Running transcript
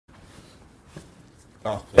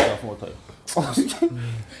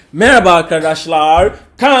Merhaba arkadaşlar,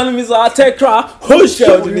 kanalımıza tekrar hoş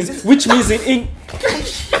geldiniz. Which means in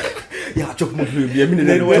ya çok mutluyum, yemin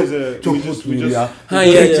ederim çok mutluyum ya.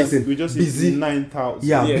 We just bizi 9,000.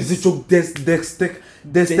 ya bizi çok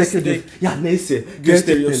destekledik. Ya neyse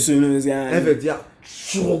gösteriyorsunuz yani. Evet ya,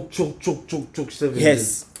 çok sevindim.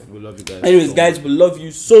 Yes. We love you guys. Anyways, guys, we love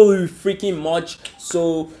you so freaking much.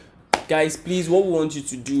 So, guys, please, what we want you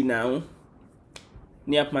to do now.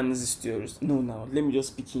 Ne yapmanızı istiyoruz? No, let me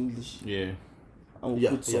just speak English. Yeah. And we'll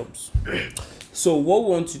put subs. So what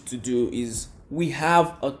we want you to do is, we have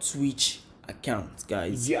a Twitch account,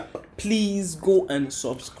 guys. Yeah. Please go and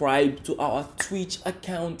subscribe to our Twitch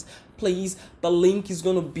account. Please, the link is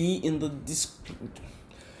gonna be in the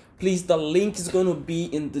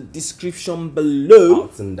description below.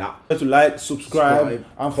 To like, subscribe,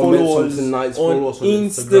 and follow us on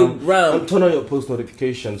Instagram. And turn on your post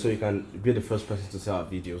notifications so you can be the first person to see our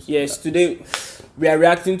videos. Yes, today we are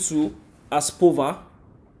reacting to ASPOVA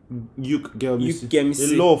Yük Gemisi.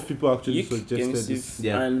 Gemisi. A lot of people actually Yük suggested Gemisi this.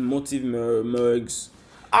 and Motive Mergs.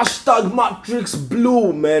 Hashtag Matrix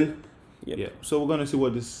Blue, man. Yep. Yeah. So we're gonna see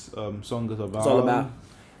what this song is about. It's all about.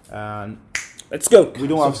 And let's go. we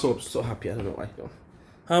don't have subs. So happy, I don't know why.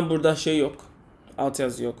 Ha burada şey yok.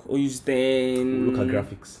 Altyazı yok. O yüzden Look at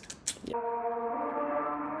graphics.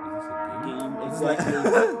 It's like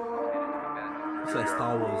It's like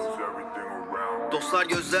Star Wars. Dostlar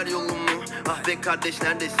gözler yolumlu. Ah be kardeş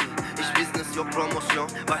neredesin? Hiç business yok promosyon.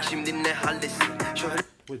 Bak şimdi ne hallesin?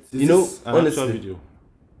 Wait, You know, an honestly, actual video.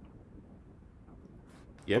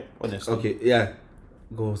 Yep, honestly. Okay, yeah.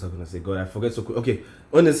 What was I gonna say? God, I forget so quick. Okay,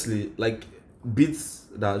 honestly, like beats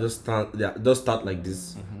that just start like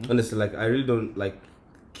this. Honestly, like I really don't like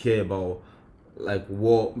care about like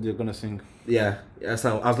what They're gonna sing. Yeah, as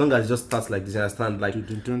long as it just starts like this, I understand like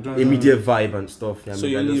immediate vibe and stuff. Yeah, so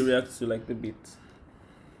you only react to like the beat.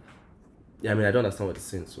 Yeah, I mean I don't understand what it's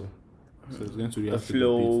saying, so it's going to the react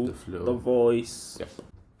flow, to the flow, the voice. Yeah.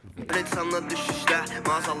 Red sana düşüşler,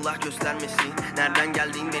 maazallah göstermesin. Nereden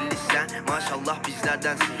geldiğin belli sen, maşallah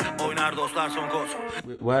bizlerdensin. Oynar dostlar son koz.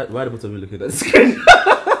 Why are both of you looking at the screen?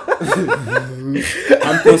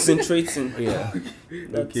 I'm concentrating. Yeah.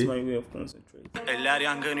 That's my way of concentrating. Eller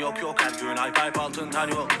yangın yok her gün hype altından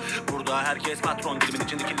yok. Burada herkes patron, dilimin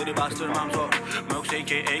içindekileri bastırmam zor. Möks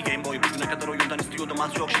aka Game Boy, bugüne kadar oyundan istiyordum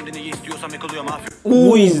az çok. Şimdi neyi istiyorsam yakılıyor mafya.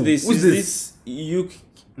 Who is this? Who's is this Yük?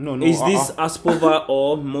 No. Is this ASPOVA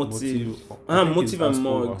or Motive? Motive and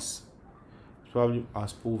Morgs. It's probably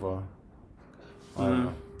ASPOVA. I don't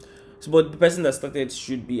know. So, but the person that started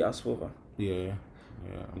should be ASPOVA. Yeah.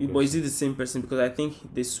 But is it the same person? Because I think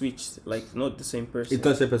they switched, like not the same person. It's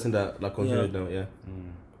not the same person that continued now, yeah.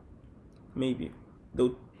 Maybe.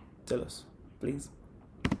 They'll tell us, please.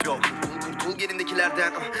 Yok, kurtul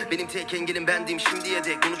gerindekilerden. Benim tek engelim bendim şimdiye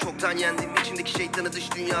dek. Bunu çoktan yendim. İçimdeki şeytanı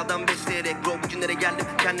dış dünyadan besleyerek. Bro bugünlere geldim.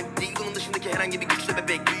 Kendim değil bunun dışındaki herhangi bir güçle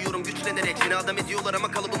bebek. Büyüyorum güçlenerek. Seni adam ediyorlar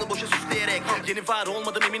ama kalıbını boşa süsleyerek. Yeni var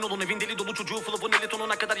olmadım emin olun. Evin deli dolu çocuğu flop'un eli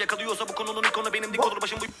tonuna kadar yakalıyorsa bu konunun ikonu benim dik olur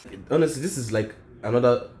başım bu. Honestly, this is like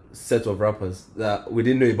another set of rappers that we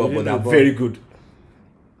didn't know about, but they're very good.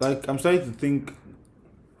 Like I'm starting to think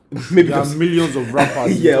Maybe there are millions of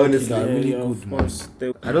rappers. Yeah, honestly, that are really yeah, good, of man. course.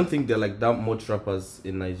 I don't think there are like that much rappers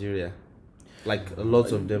in Nigeria. Like a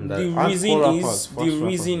lot of them that the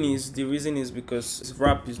reason is because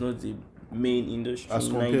rap is not the main industry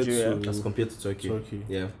in Nigeria as compared to Turkey.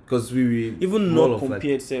 Yeah, because we even not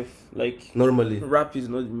compared to like normally rap is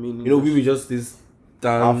not the main industry. You know, we just this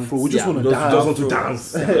dance. Afro. We just want to dance. Just want to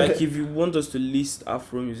dance. Like if you want us to list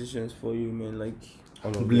Afro musicians for you, man, like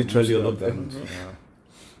literally all of them.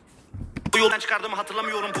 Bu yoldan çıkardığımı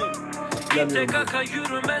hatırlamıyorum bu. Tek aka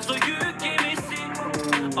yürümez o yük gemisi.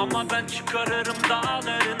 Ama ben çıkarırım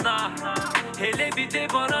dağlarına. Hele bir de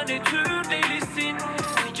bana ne tür delisin.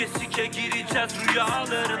 Sike sike gireceğiz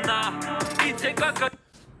rüyalarına. Bir tek aka.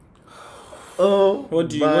 Oh,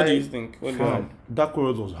 what do you think? That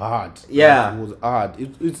chorus was hard. Yeah, it was hard.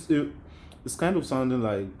 It's kind of sounding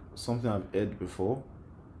like something I've heard before.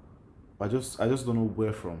 I just don't know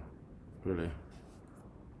where from, really.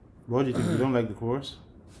 What do you think? You don't like the chorus?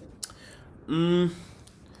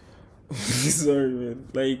 Sorry, man.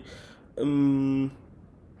 Like,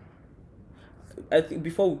 I think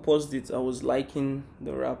before we paused it, I was liking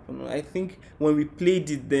the rap. And I think when we played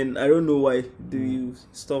it, then I don't know why the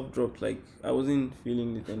stuff dropped. Like I wasn't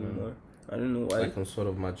feeling it anymore. I don't know why. Like some sort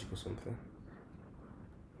of magic or something.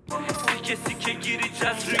 Sike sike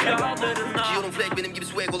gireceğiz rüyalarına. Giyiyorum flag benim gibi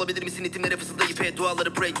swag olabilir misin? Ritimlere fısıldayıp et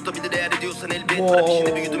duaları break tutabilir eğer ediyorsan elbet. Bana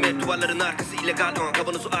peşinde büyüdüm hep duvarların arkası illegal.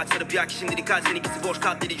 Kavanozu aç sarıp yak şimdilik kal seninkisi boş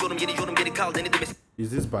kat deliyorum yeniyorum geri kal denedim. Is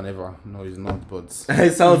this Baneva? No, it's not, but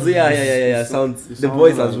It sounds yeah. Sounds the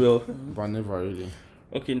voice as well. Baneva, really.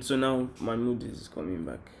 Okay, so now my mood is coming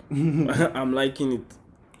back. I'm liking it.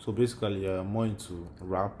 So basically, more into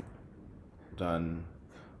rap than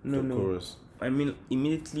the chorus. I mean,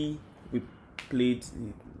 immediately we played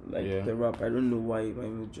like the rap. I don't know why my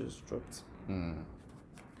mood just dropped.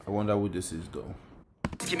 I wonder who this is though.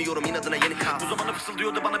 Kemiyorum inadına yeni kal. Bu zamana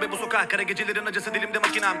fısıldıyordu bana ve bu sokak. Kara gecelerin acısı dilimde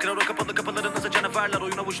makinem. Kırar o kapalı kapıların nasıl canavarlar.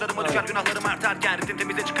 Oyun avuçlarıma düşer günahlarım artarken. Ritim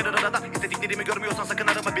temize çıkarır arada. İstediklerimi görmüyorsan sakın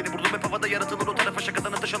arama beni. Vurdum hep havada yaratılır o tarafa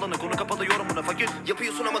şakadan atış alanı. Konu kapalı yorumuna fakir.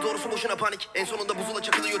 Yapıyorsun ama doğrusu boşuna panik. En sonunda buzula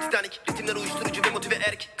çakılıyor Titanic. Ritimler uyuşturucu ve motive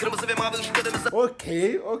erk. Kırmızı ve mavi ışıklarınızda.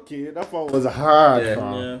 Okay, that part was hard.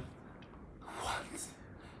 Fam. Yeah.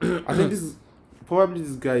 I think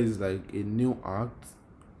this guy is like a new act.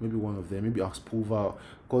 Maybe one of them, maybe ASPOVA,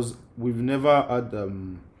 because we've never had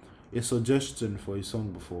a suggestion for a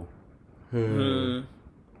song before.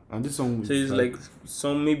 And this song, So it's like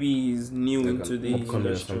some maybe is new into the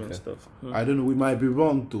industry and stuff. I don't know. We might be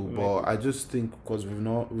wrong too, but I just think because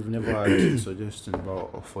we've never had a suggestion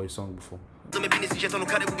for a song before. Hepiniz jetonu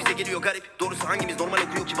kare bu bize geliyor garip. Doğrusu hangimiz normal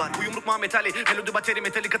okuyor kibar. Bu yumruk metali, melodi bateri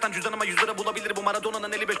metali katan cüzdanıma 100 lira bulabilir. Bu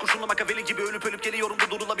Maradona'nın 55 kurşunlu makaveli gibi ölüp geliyorum da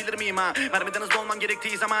durulabilir miyim ha? Mermiden hızlı olmam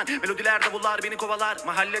gerektiği zaman melodiler davullar beni kovalar.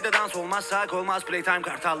 Mahallede dans olmazsak olmaz playtime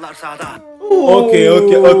kartallar sağda. Okay.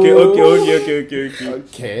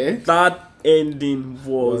 Okay. That ending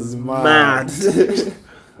was mad.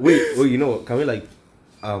 Wait, you know what? Can we like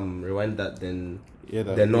rewind that then?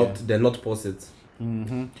 Yeah, they're not pause it.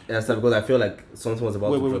 Yeah, so because I feel like something was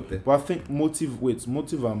about to drop there. But I think Motive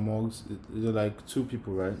and Mugs, they're like two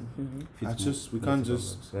people, right? We can't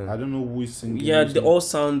just. I don't know who is singing. Yeah, they all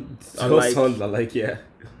sound alike. Yeah.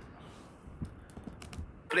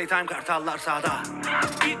 Playtime kartallar sağda.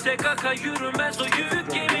 Bir tek aka yürümez o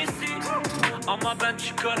yük gemisi. Ama ben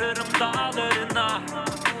çıkarırım dağlarına.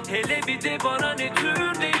 Hele bir de bana ne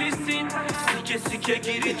tür delisin. Sike sike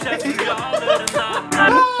gireceğiz rüyalarına.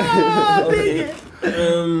 Okay.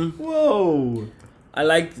 Whoa. I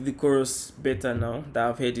like the chorus better now that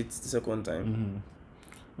I've heard it the second time.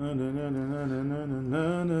 I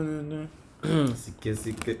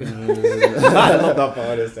love that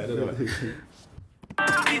part. I don't know.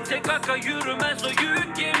 Bir tek aka yürümez o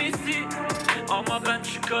yük gemisi. Ama ben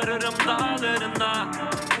çıkarırım dağlarına.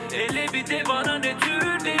 Hele bir de bana ne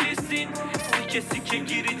tür delisin. Sike sike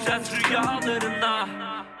gireceğiz rüyalarına.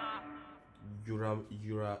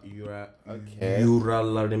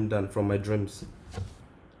 Yuralarımdan from my dreams.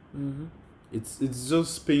 It's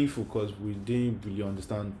just painful because we didn't really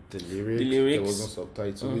understand the lyrics. There was no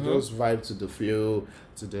subtitle. We just vibed to the flow,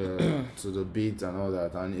 to the beat and all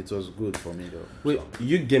that, and it was good for me though. Wait,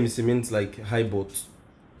 Yük Gemisi means like high boat.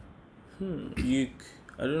 Yük.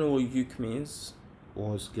 I don't know what yük means.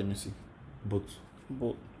 What's Gemisi? Boat.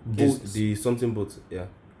 Boat. The something boat. Yeah.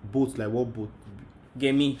 Boat, like what boat?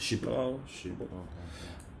 Gemi. Ship. Oh, Ship.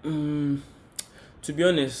 To be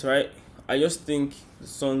honest, right? I just think the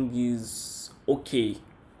song is okay.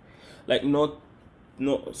 Like not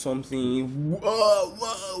something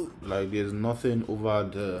whoa. Like there's nothing over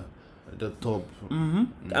the top.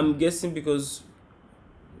 I'm guessing because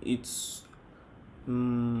it's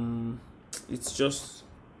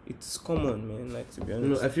common, man. Like, to be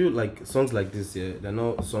honest, I feel like songs like this, they're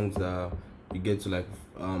not songs that you get to like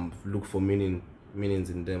look for meanings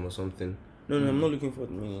in them or something. No, I'm not looking for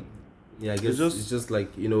the meaning. Yeah, I guess it's just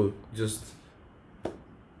like just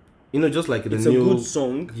like the it's new. a good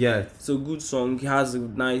song. Yeah, it's a good song. It has a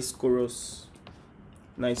nice chorus,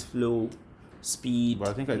 nice flow, speed. But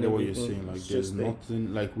I think I get what you're saying. Like there's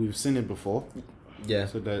nothing like we've seen it before. Yeah,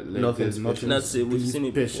 so that like, there's nothing. That's it. We've seen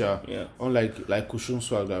it before. Yeah. Unlike like Kushun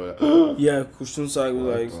Swag that like, yeah, Kushun Swag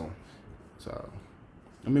like. So,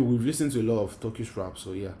 I mean, we've listened to a lot of Turkish rap,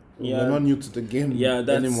 so yeah, we're not new to the game. Yeah,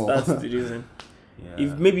 that's anymore. That's the reason. Yeah.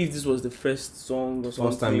 If this was the first song or first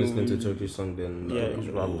something, time listening to Turkish song, then Turkish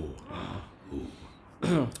rap.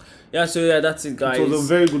 Yeah, so yeah, that's it, guys. It was a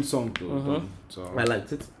very good song, though. So I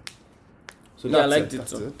liked it. So yeah, I liked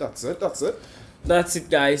it. That's it,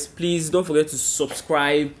 guys. Please don't forget to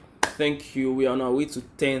subscribe. Thank you. We are on our way to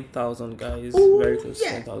 10,000, guys. Very close to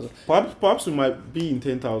 10,000. Perhaps we might be in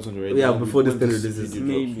 10,000 already. Yeah, before this thing releases.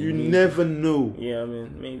 Maybe. You never know. Yeah, I mean,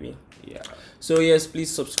 maybe. Yeah. So yes,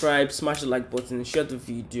 please subscribe, smash the like button, share the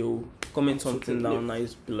video, comment something down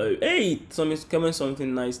nice below. Hey, comment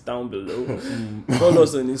something nice down below. Follow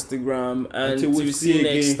us on Instagram, and Until we to see you see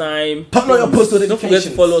next again. time. Turn on your post Don't forget to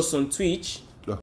notifications. follow us on Twitch.